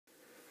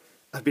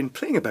I've been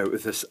playing about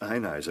with this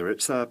ioniser.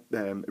 It's a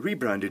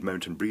rebranded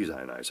Mountain Breeze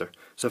ioniser.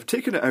 So I've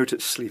taken it out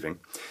its sleeving,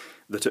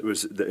 that it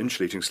was the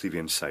insulating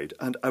sleeving inside,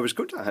 and I was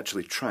going to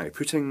actually try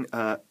putting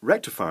a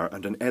rectifier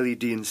and an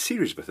LED in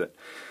series with it,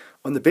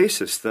 on the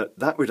basis that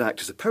that would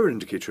act as a power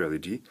indicator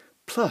LED,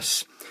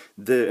 plus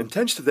the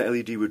intensity of the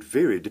LED would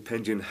vary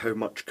depending on how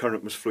much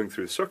current was flowing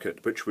through the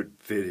circuit, which would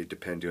vary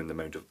depending on the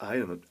amount of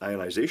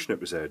ionisation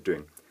it was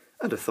doing.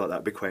 And I thought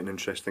that'd be quite an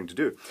interesting thing to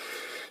do.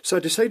 So I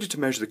decided to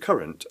measure the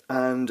current,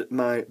 and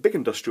my big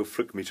industrial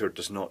Fluke meter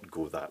does not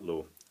go that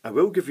low. I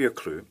will give you a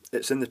clue.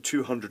 It's in the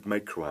 200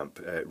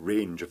 microamp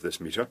range of this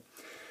meter.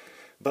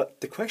 But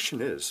the question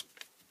is,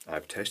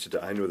 I've tested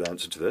it, I know the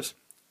answer to this.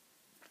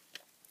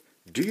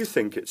 Do you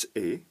think it's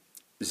A,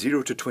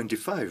 0 to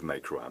 25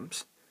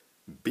 microamps,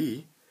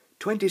 B,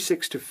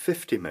 26 to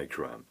 50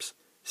 microamps,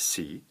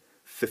 C,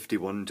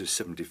 51 to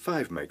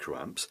 75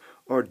 microamps,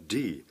 or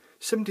D,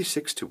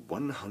 76 to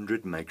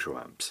 100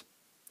 microamps?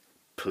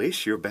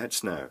 Place your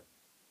bets now.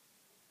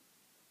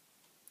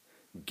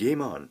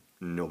 Game on.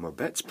 No more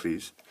bets,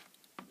 please.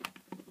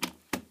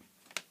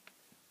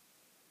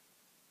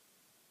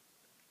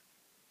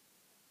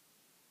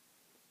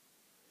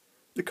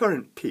 The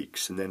current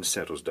peaks and then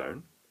settles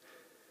down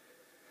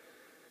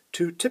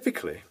to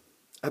typically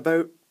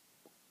about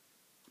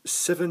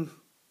 7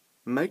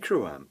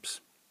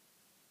 microamps.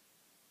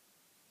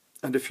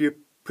 And if you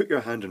put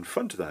your hand in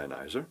front of the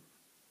ioniser,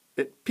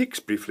 it peaks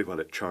briefly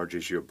while it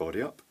charges your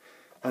body up.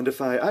 And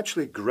if I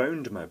actually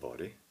ground my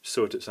body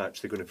so that it's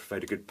actually going to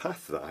provide a good path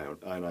for the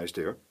ionised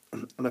air,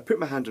 and I put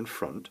my hand in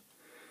front,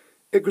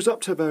 it goes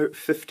up to about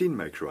 15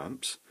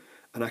 microamps,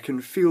 and I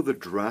can feel the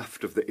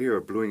draft of the air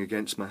blowing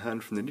against my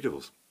hand from the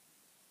needles.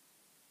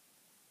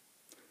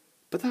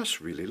 But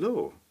that's really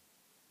low.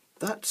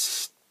 That's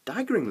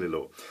staggeringly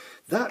low.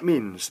 That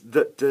means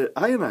that the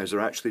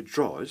ioniser actually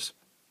draws,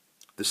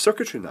 the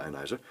circuitry in the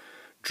ioniser,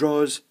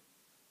 draws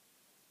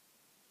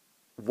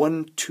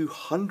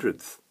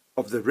 1/200th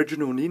of the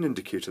original neon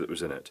indicator that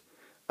was in it.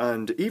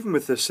 And even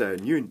with this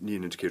new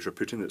neon indicator I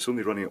put in that's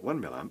only running at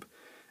 1 milliamp,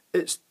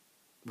 it's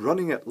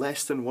running at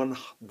less than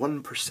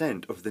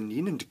 1% of the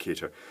neon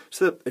indicator.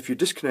 So that if you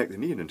disconnect the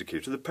neon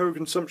indicator, the power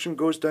consumption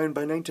goes down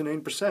by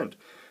 99%.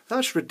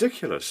 That's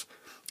ridiculous.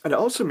 And it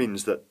also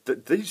means that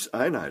these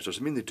ionisers,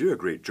 I mean, they do a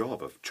great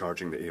job of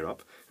charging the air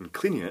up and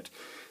cleaning it.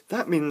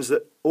 That means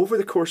that over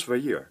the course of a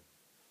year,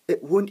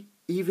 it won't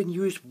even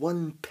use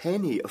 1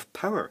 penny of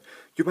power.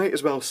 You might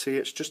as well say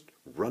it's just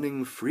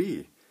running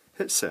free.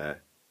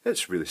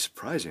 It's really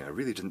surprising. I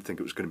really didn't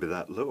think it was going to be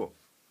that low.